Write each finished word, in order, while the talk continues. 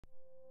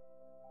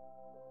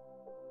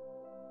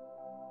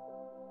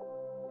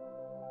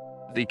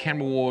The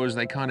camera wars,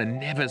 they kind of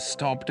never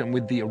stopped, and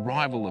with the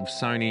arrival of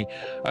Sony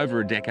over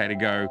a decade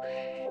ago,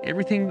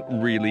 everything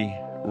really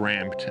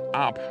ramped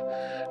up.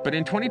 But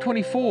in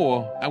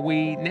 2024, are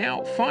we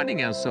now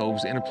finding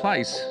ourselves in a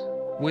place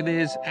where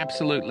there's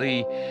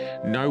absolutely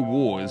no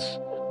wars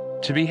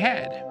to be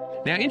had?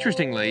 Now,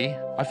 interestingly,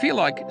 I feel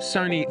like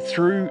Sony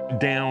threw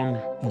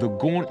down the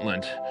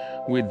gauntlet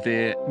with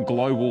their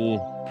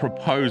global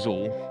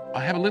proposal. I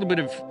have a little bit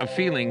of a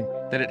feeling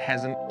that it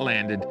hasn't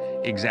landed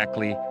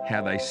exactly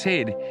how they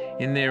said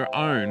in their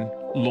own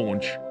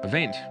launch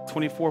event.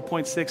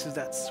 24.6 is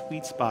that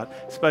sweet spot,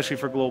 especially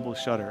for global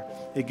shutter.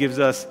 It gives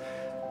us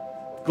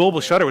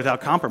global shutter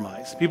without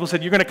compromise. People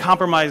said, you're going to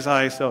compromise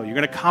ISO, you're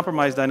going to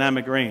compromise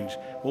dynamic range.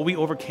 Well, we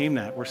overcame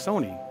that. We're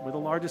Sony. We're the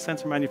largest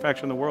sensor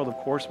manufacturer in the world. Of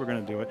course we're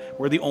going to do it.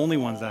 We're the only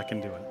ones that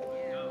can do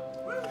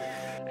it.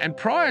 And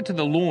prior to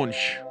the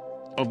launch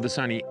of the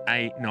Sony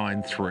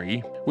A9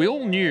 III, we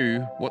all knew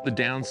what the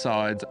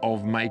downsides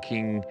of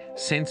making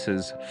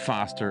sensors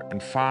faster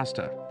and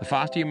faster. The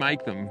faster you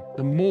make them,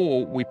 the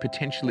more we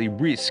potentially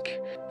risk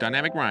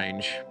dynamic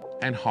range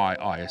and high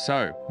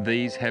ISO.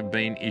 These have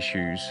been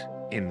issues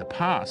in the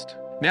past.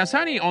 Now,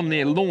 Sony on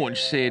their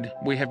launch said,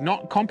 we have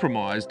not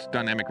compromised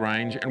dynamic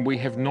range and we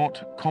have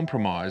not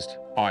compromised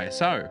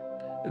ISO.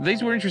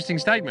 These were interesting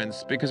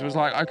statements because it was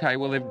like, okay,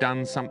 well, they've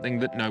done something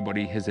that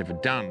nobody has ever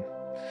done.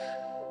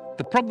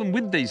 The problem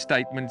with these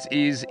statements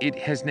is it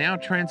has now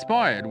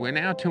transpired. We're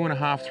now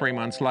 2.5, 3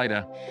 months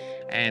later,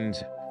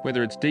 and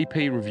whether it's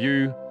DP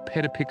review,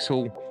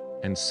 petapixel,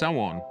 and so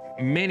on,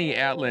 many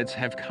outlets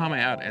have come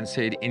out and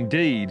said,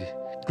 indeed,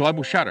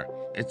 global shutter,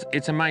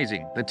 it's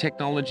amazing. The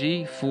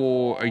technology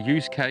for a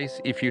use case,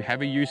 if you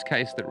have a use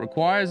case that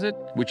requires it,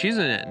 which is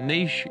a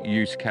niche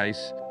use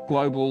case,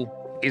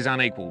 global is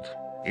unequaled.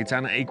 It's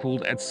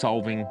unequaled at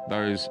solving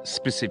those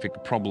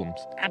specific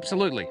problems.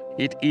 Absolutely.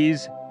 It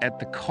is at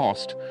the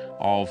cost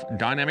of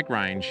dynamic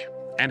range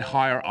and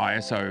higher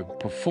ISO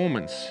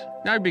performance.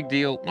 No big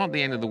deal, not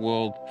the end of the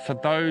world. For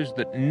those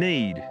that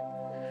need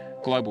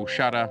global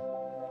shutter,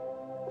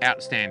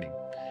 outstanding.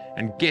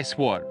 And guess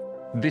what?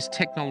 This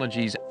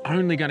technology is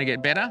only going to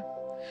get better,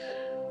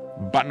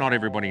 but not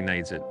everybody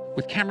needs it.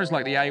 With cameras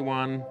like the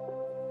A1,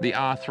 the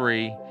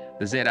R3,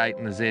 the Z8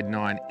 and the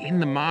Z9 in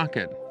the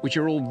market, which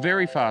are all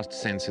very fast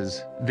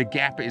sensors, the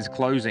gap is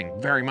closing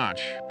very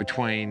much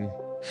between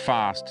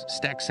fast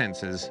stack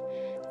sensors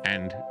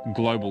and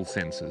global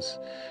sensors.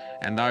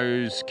 And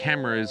those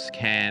cameras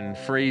can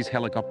freeze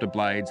helicopter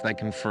blades, they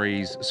can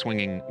freeze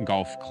swinging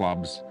golf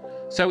clubs.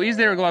 So is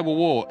there a global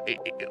war,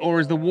 or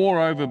is the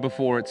war over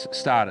before it's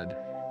started?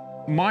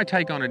 My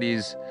take on it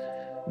is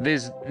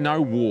there's no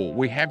war.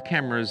 We have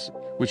cameras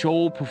which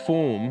all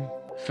perform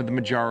for the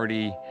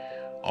majority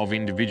of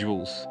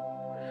individuals.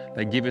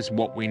 They give us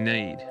what we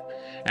need.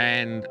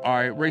 And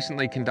I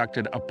recently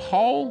conducted a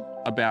poll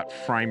about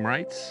frame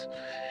rates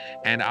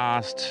and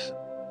asked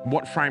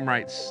what frame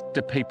rates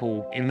do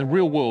people in the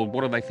real world,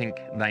 what do they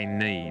think they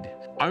need?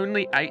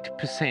 Only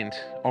 8%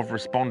 of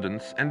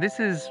respondents, and this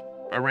is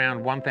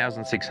around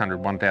 1,600,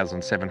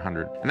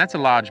 1,700. And that's a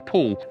large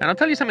pool. And I'll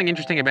tell you something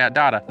interesting about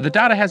data. The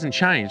data hasn't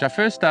changed. I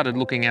first started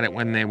looking at it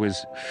when there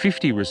was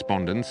 50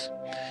 respondents,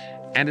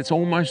 and it's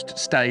almost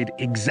stayed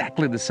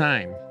exactly the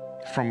same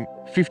from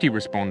 50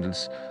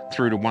 respondents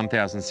through to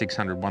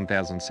 1,600,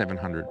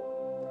 1,700.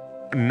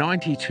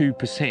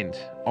 92%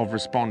 of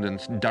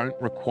respondents don't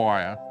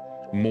require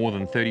more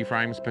than 30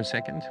 frames per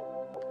second.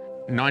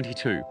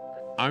 92.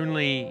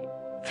 Only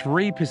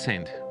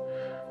 3%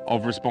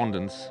 of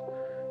respondents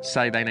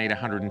say they need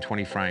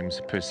 120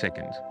 frames per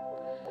second.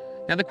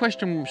 Now the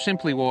question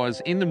simply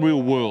was, in the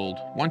real world,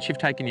 once you've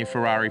taken your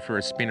Ferrari for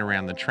a spin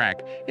around the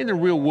track, in the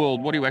real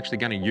world, what are you actually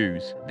going to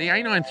use? The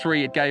A9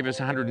 III, it gave us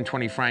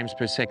 120 frames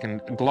per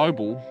second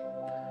global,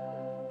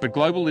 but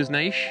global is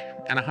niche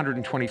and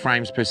 120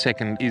 frames per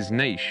second is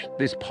niche.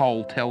 This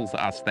poll tells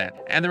us that.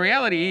 And the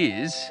reality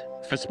is,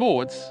 for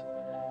sports,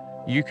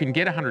 you can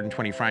get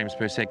 120 frames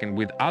per second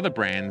with other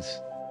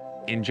brands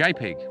in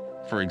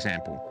JPEG, for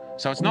example.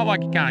 So it's not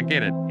like you can't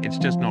get it, it's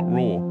just not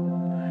raw.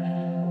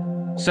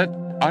 So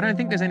I don't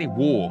think there's any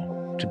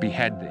war to be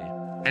had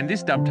there. And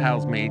this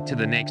dovetails me to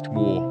the next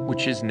war,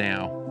 which is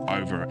now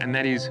over, and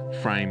that is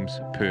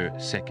frames per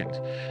second.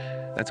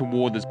 That's a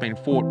war that's been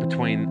fought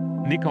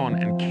between Nikon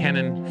and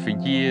Canon for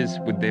years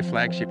with their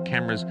flagship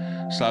cameras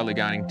slowly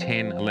going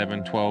 10,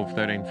 11, 12,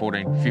 13,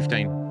 14,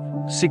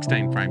 15,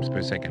 16 frames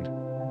per second.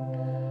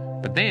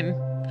 But then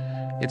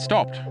it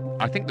stopped.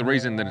 I think the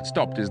reason that it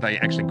stopped is they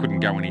actually couldn't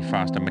go any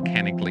faster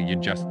mechanically. You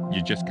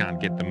just can't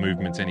get the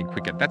movements any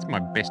quicker. That's my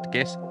best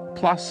guess.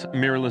 Plus,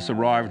 mirrorless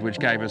arrived, which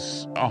gave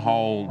us a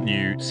whole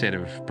new set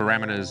of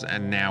parameters,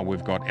 and now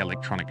we've got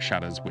electronic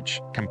shutters,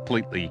 which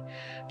completely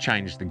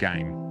changed the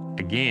game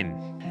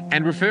again.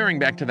 And referring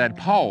back to that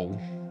poll,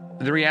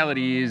 the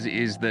reality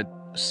is that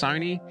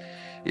Sony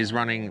is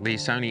running the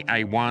Sony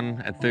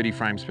A1 at 30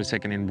 frames per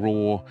second in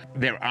RAW.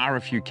 There are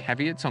a few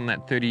caveats on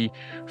that 30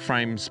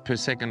 frames per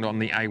second on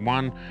the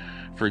A1.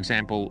 For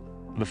example,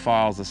 the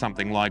files are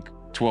something like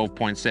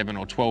 12.7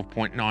 or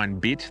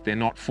 12.9 bit. They're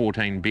not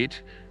 14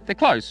 bit. They're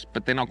close,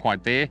 but they're not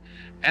quite there.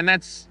 And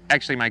that's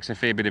actually makes a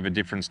fair bit of a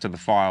difference to the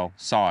file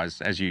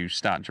size as you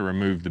start to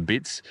remove the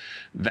bits.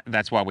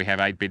 That's why we have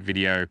 8-bit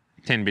video,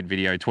 10-bit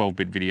video,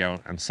 12-bit video,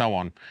 and so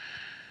on.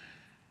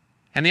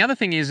 And the other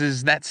thing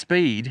is that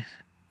speed,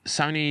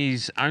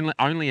 Sony's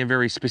only a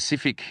very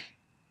specific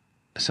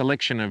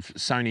selection of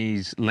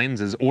Sony's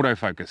lenses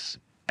autofocus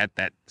at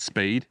that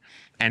speed,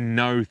 and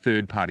no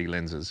third-party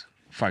lenses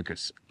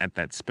focus at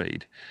that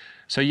speed.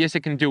 So yes,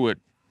 it can do it,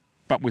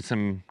 but with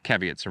some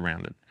caveats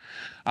around it.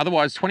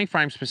 Otherwise, 20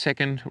 frames per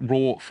second,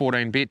 raw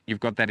 14-bit, you've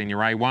got that in your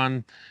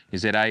A1, your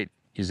Z8,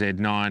 your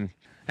Z9,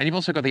 and you've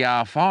also got the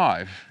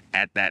R5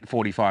 at that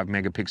 45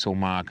 megapixel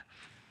mark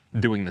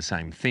doing the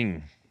same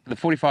thing. The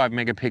 45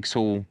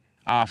 megapixel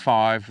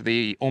R5,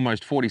 the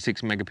almost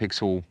 46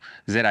 megapixel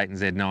Z8 and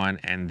Z9,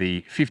 and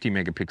the 50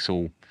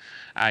 megapixel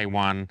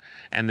A1,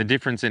 and the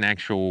difference in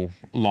actual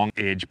long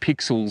edge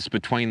pixels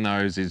between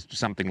those is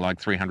something like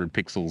 300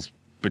 pixels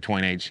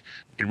between each.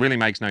 It really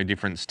makes no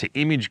difference to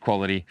image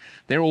quality.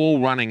 They're all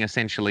running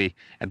essentially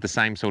at the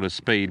same sort of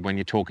speed when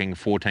you're talking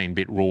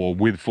 14-bit RAW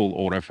with full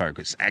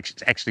autofocus.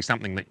 It's actually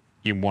something that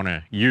you want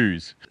to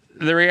use.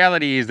 The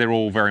reality is they're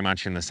all very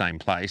much in the same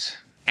place,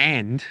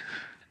 and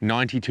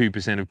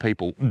 92% of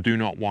people do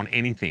not want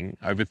anything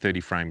over 30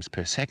 frames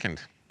per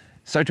second.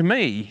 So to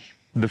me,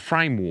 the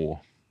frame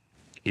war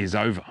is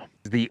over.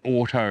 The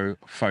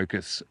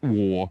autofocus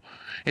war.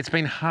 It's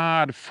been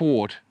hard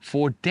fought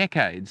for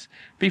decades.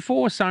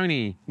 Before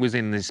Sony was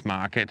in this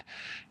market,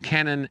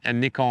 Canon and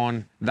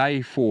Nikon,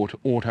 they fought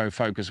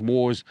autofocus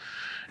wars.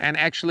 And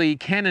actually,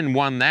 Canon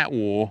won that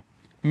war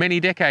many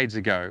decades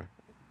ago,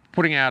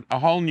 putting out a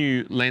whole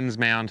new lens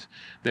mount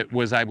that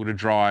was able to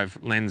drive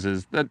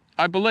lenses that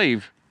I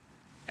believe,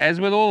 as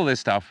with all of this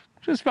stuff,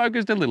 just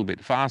focused a little bit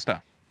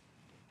faster.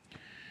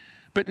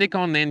 But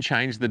Nikon then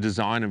changed the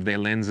design of their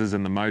lenses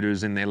and the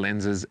motors in their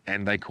lenses,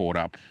 and they caught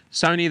up.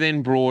 Sony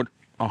then brought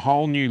a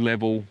whole new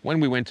level. When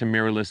we went to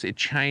mirrorless, it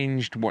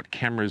changed what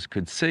cameras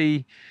could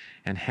see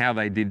and how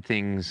they did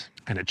things,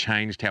 and it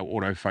changed how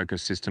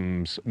autofocus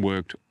systems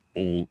worked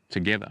all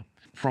together.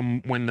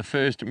 From when the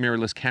first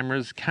mirrorless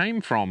cameras came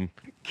from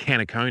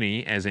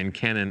Canacone, as in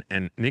Canon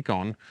and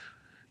Nikon,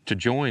 to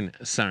join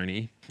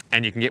Sony,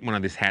 and you can get one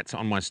of these hats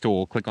on my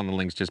store. Click on the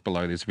links just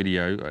below this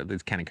video.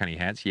 There's Canacone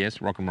hats, yes,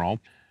 rock and roll.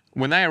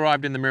 When they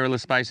arrived in the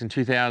mirrorless space in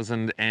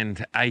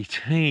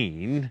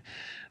 2018,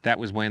 that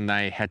was when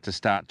they had to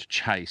start to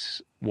chase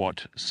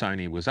what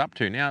Sony was up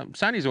to. Now,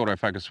 Sony's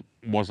autofocus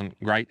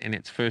wasn't great in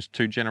its first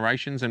 2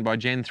 generations, and by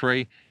Gen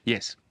 3,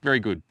 yes, very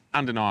good,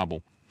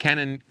 undeniable.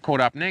 Canon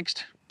caught up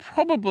next,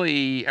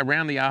 probably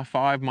around the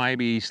R5,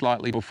 maybe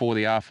slightly before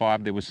the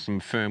R5. There was some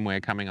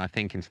firmware coming, I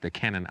think, into the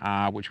Canon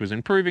R, which was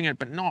improving it,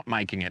 but not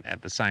making it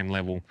at the same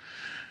level.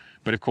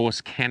 But of course,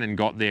 Canon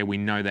got there, we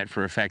know that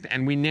for a fact,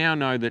 and we now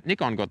know that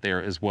Nikon got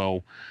there as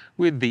well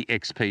with the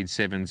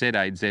XP7,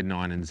 Z8,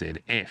 Z9 and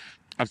ZF.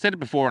 I've said it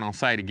before and I'll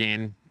say it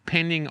again,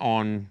 depending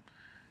on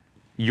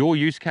your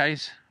use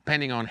case,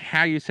 depending on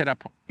how you set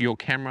up your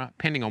camera,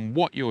 depending on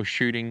what you're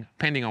shooting,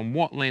 depending on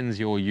what lens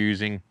you're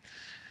using,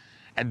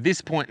 at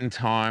this point in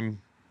time,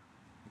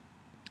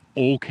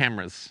 all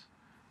cameras,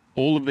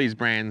 all of these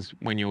brands,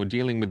 when you're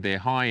dealing with their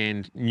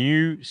high-end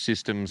new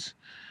systems,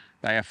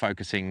 they are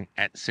focusing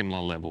at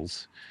similar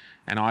levels.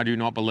 And I do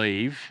not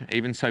believe,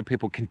 even so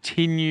people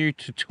continue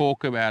to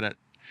talk about it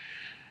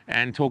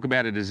and talk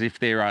about it as if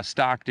there are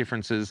stark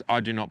differences, I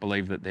do not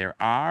believe that there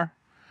are.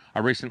 I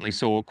recently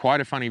saw quite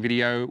a funny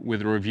video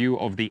with a review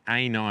of the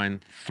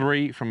A9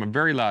 III from a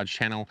very large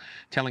channel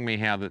telling me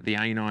how that the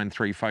A9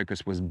 III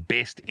focus was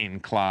best in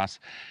class.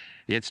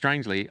 Yet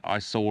strangely, I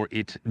saw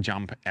it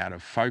jump out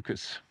of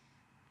focus.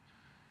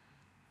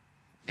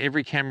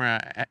 Every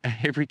camera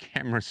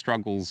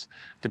struggles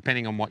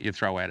depending on what you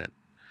throw at it.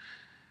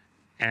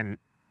 And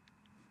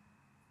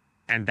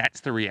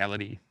that's the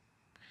reality.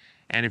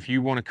 And if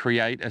you want to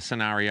create a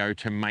scenario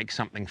to make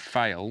something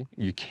fail,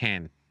 you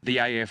can. The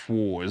AF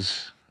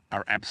wars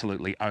are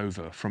absolutely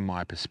over from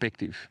my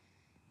perspective.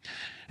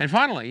 And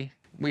finally,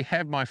 we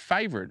have my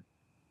favorite.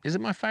 Is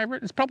it my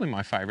favorite? It's probably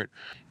my favorite.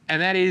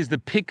 And that is the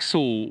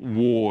pixel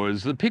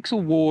wars. The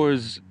pixel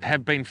wars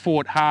have been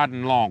fought hard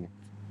and long.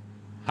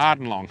 Hard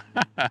and long.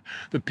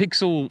 The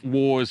pixel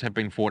wars have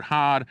been fought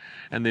hard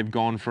and they've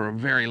gone for a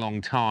very long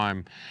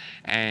time.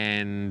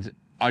 And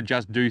I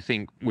just do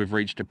think we've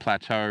reached a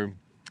plateau.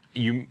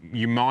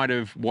 You might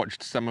have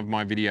watched some of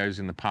my videos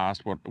in the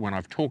past when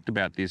I've talked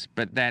about this,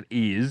 but that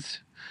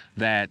is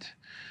that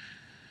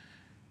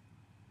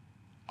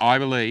I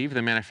believe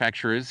the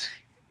manufacturers,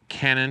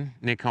 Canon,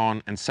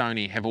 Nikon and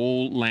Sony, have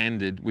all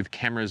landed with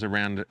cameras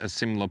around a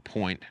similar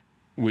point,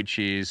 which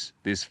is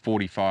this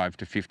 45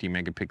 to 50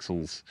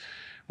 megapixels,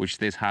 which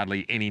there's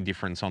hardly any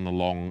difference on the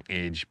long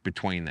edge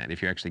between that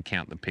if you actually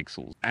count the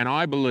pixels. And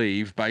I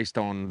believe, based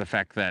on the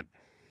fact that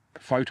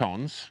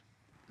photons,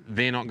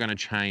 they're not going to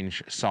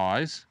change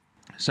size.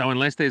 So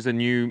unless there's a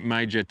new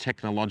major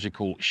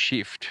technological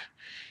shift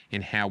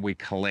in how we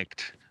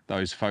collect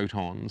those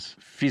photons,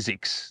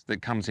 physics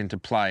that comes into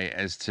play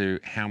as to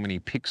how many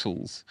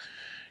pixels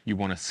you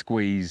want to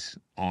squeeze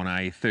on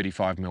a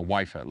 35mm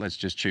wafer. Let's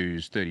just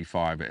choose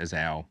 35 as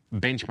our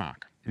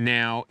benchmark.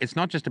 Now, it's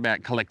not just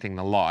about collecting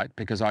the light,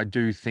 because I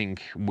do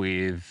think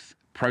with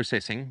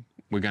processing,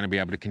 we're going to be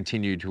able to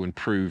continue to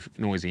improve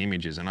noisy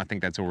images, and I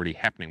think that's already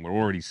happening. We're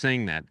already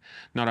seeing that,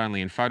 not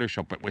only in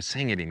Photoshop, but we're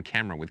seeing it in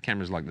camera with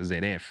cameras like the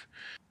ZF.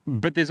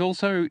 But there's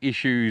also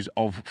issues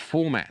of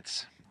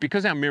formats.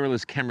 Because our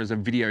mirrorless cameras are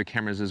video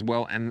cameras as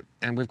well, and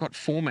we've got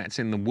formats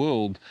in the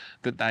world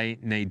that they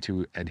need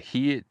to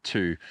adhere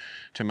to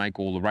make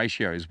all the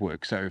ratios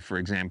work. So for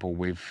example,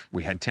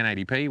 we had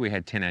 1080p, we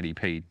had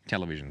 1080p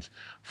televisions,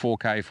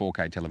 4K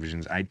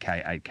televisions,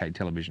 8K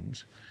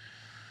televisions.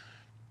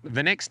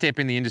 The next step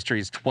in the industry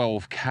is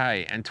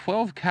 12K, and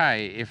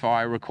 12K, if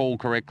I recall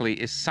correctly,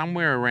 is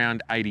somewhere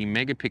around 80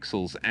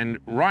 megapixels. And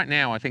right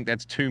now, I think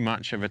that's too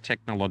much of a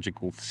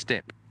technological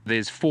step.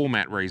 There's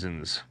format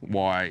reasons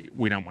why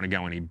we don't want to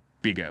go any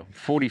bigger.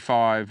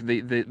 45,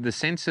 the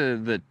sensor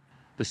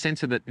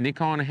that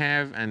Nikon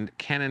have and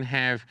Canon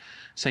have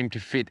seem to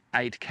fit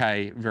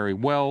 8K very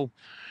well.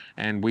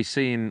 And we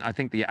see in, I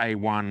think, the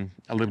A1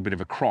 a little bit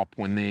of a crop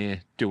when they're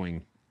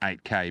doing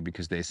 8K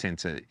because their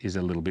sensor is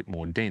a little bit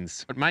more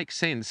dense. It makes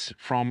sense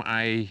from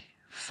a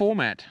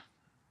format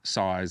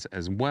size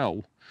as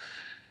well.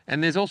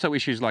 And there's also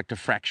issues like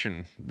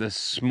diffraction. The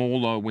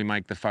smaller we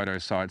make the photo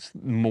sites,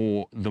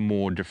 the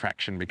more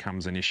diffraction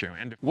becomes an issue.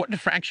 And what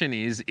diffraction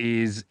is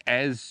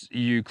as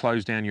you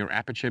close down your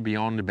aperture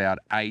beyond about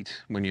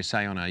 8, when you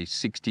say on a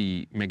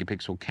 60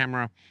 megapixel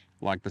camera,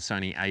 like the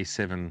Sony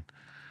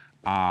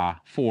A7R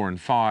 4 and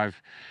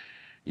 5,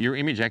 your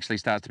image actually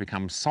starts to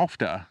become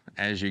softer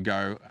as you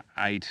go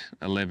 8,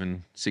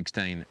 11,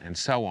 16, and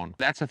so on.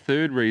 That's a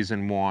third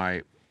reason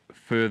why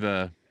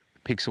further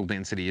pixel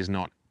density is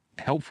not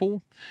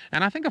helpful.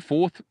 And I think a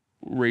fourth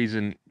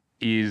reason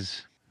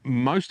is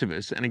most of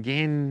us, and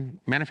again,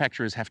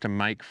 manufacturers have to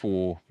make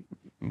for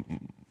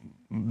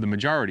the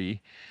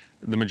majority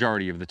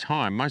of the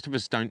time, most of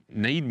us don't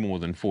need more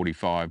than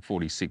 45,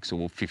 46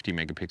 or 50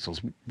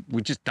 megapixels.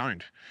 We just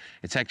don't.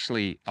 It's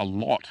actually a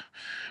lot.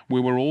 We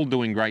were all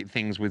doing great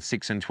things with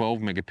 6 and 12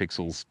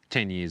 megapixels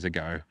 10 years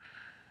ago.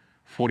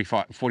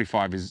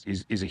 45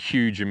 is a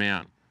huge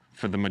amount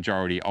for the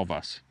majority of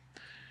us.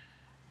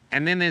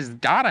 And then there's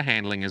data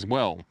handling as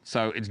well.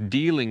 So it's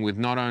dealing with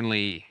not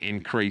only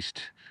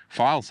increased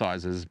file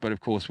sizes, but of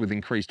course with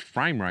increased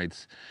frame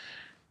rates,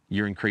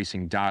 you're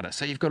increasing data.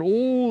 So you've got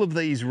all of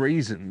these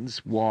reasons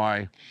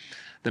why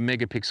the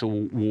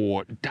megapixel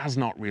war does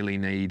not really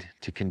need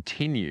to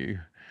continue.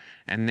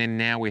 And then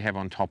now we have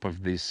on top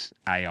of this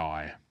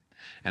AI,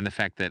 and the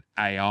fact that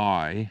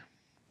AI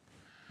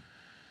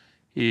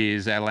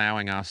is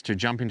allowing us to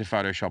jump into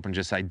Photoshop and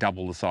just say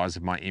double the size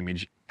of my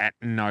image at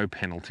no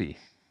penalty.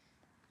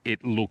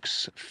 It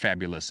looks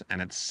fabulous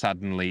and it's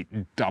suddenly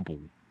double.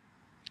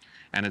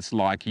 And it's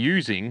like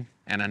using,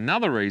 and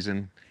another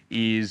reason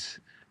is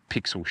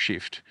pixel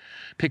shift.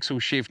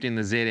 Pixel shift in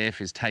the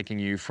ZF is taking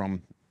you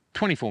from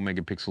 24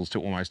 megapixels to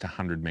almost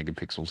 100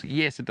 megapixels.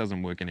 Yes, it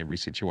doesn't work in every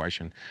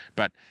situation,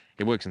 but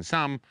it works in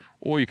some,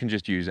 or you can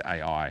just use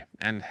AI.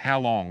 And how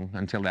long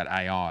until that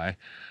AI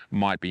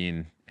might be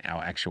in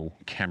our actual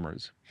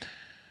cameras?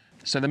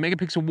 So the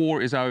megapixel war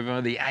is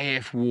over, the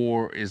AF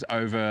war is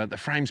over, the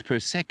frames per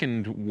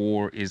second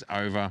war is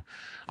over.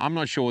 I'm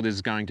not sure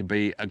there's going to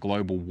be a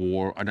global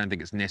war. I don't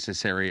think it's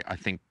necessary. I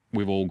think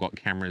we've all got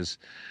cameras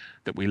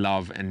that we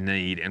love and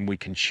need, and we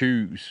can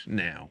choose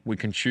now. We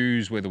can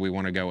choose whether we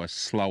want to go a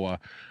slower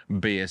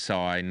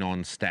BSI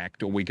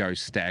non-stacked, or we go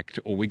stacked,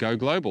 or we go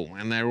global.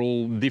 And they're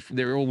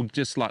all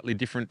just slightly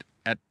different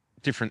at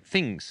different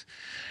things.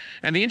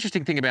 And the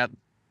interesting thing about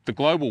the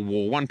global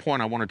war, one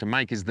point I wanted to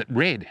make is that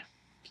Red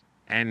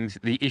and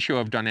the issue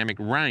of dynamic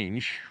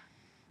range,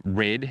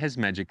 Red has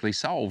magically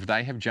solved.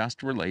 They have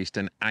just released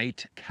an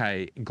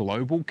 8K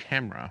global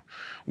camera,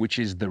 which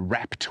is the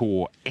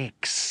Raptor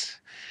X,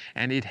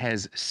 and it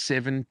has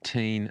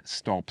 17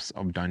 stops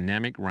of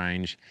dynamic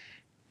range.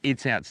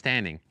 It's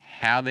outstanding.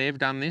 How they've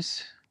done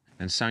this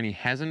and Sony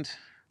hasn't,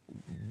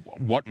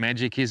 what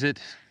magic is it?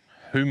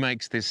 Who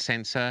makes this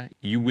sensor?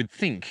 You would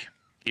think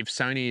if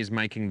Sony is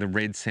making the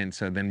Red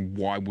sensor, then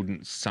why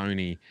wouldn't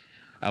Sony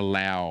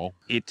allow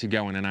it to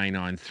go in an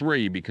A9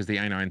 III, because the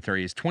A9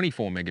 III is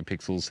 24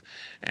 megapixels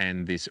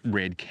and this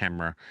Red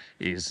camera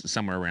is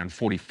somewhere around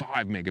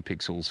 45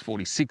 megapixels,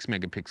 46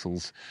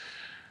 megapixels.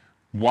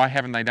 Why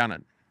haven't they done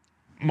it?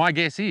 My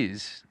guess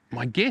is,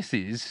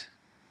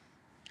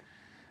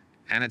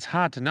 and it's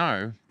hard to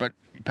know, but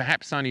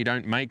perhaps Sony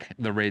don't make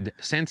the Red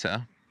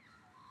sensor.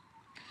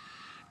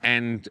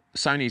 And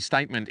Sony's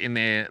statement in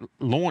their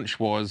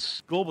launch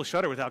was global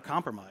shutter without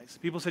compromise.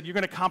 People said, you're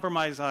going to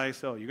compromise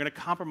ISO, you're going to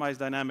compromise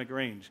dynamic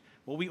range.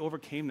 Well, we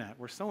overcame that.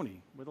 We're Sony.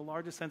 We're the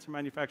largest sensor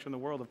manufacturer in the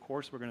world. Of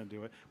course we're going to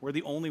do it. We're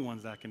the only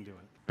ones that can do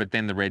it. But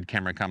then the Red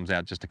camera comes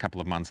out just a couple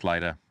of months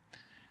later.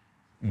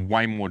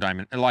 Way more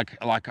diamond. Like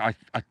I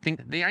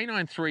think the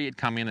A9 III had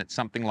come in at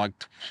something like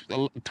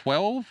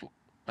 12,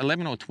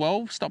 11 or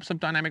 12 stops of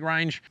dynamic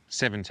range,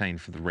 17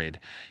 for the Red.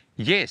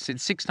 Yes,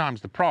 it's 6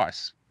 times the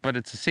price, but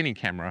it's a cine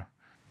camera.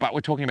 But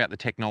we're talking about the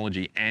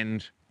technology,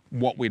 and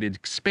what we'd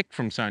expect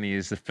from Sony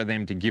is for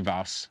them to give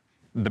us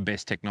the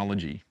best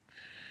technology.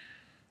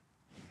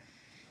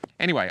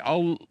 Anyway,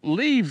 I'll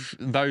leave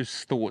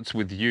those thoughts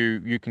with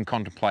you. You can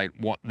contemplate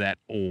what that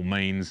all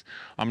means.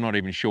 I'm not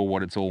even sure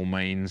what it all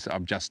means.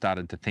 I've just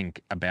started to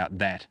think about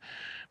that.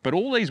 But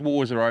all these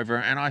wars are over,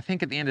 and I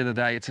think at the end of the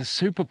day, it's a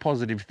super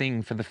positive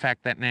thing for the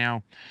fact that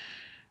now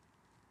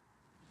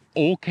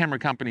all camera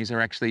companies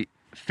are actually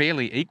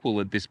fairly equal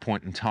at this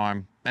point in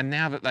time. And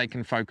now that they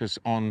can focus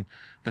on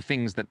the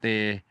things that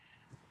they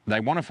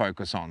want to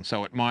focus on.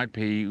 So it might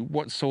be,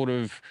 what sort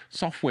of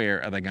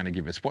software are they going to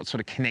give us? What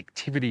sort of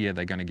connectivity are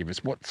they going to give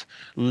us? What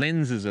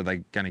lenses are they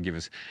going to give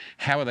us?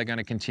 How are they going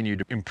to continue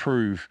to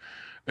improve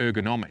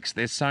ergonomics?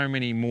 There's so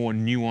many more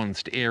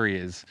nuanced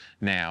areas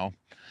now,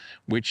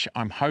 which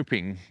I'm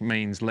hoping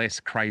means less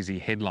crazy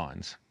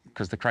headlines,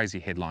 because the crazy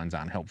headlines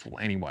aren't helpful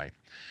anyway.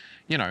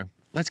 You know,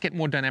 let's get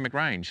more dynamic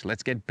range.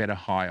 Let's get better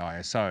high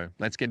ISO.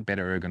 Let's get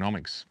better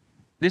ergonomics.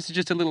 This is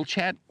just a little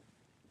chat.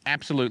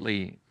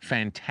 Absolutely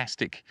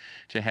fantastic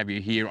to have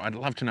you here. I'd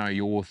love to know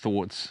your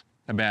thoughts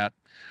about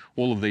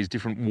all of these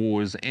different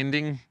wars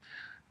ending.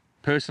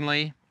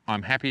 Personally,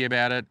 I'm happy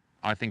about it.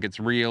 I think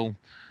it's real.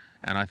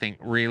 And I think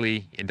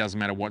really it doesn't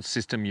matter what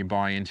system you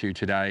buy into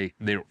today,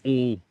 they're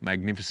all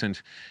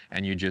magnificent,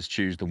 and you just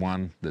choose the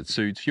one that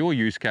suits your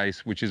use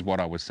case, which is what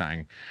I was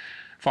saying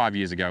 5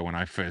 years ago when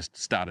I first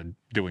started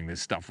doing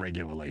this stuff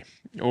regularly.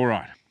 All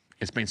right.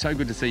 It's been so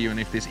good to see you, and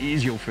if this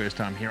is your first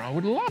time here, I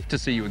would love to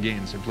see you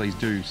again, so please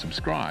do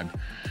subscribe,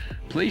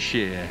 please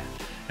share,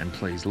 and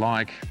please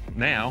like.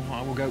 Now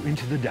I will go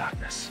into the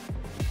darkness.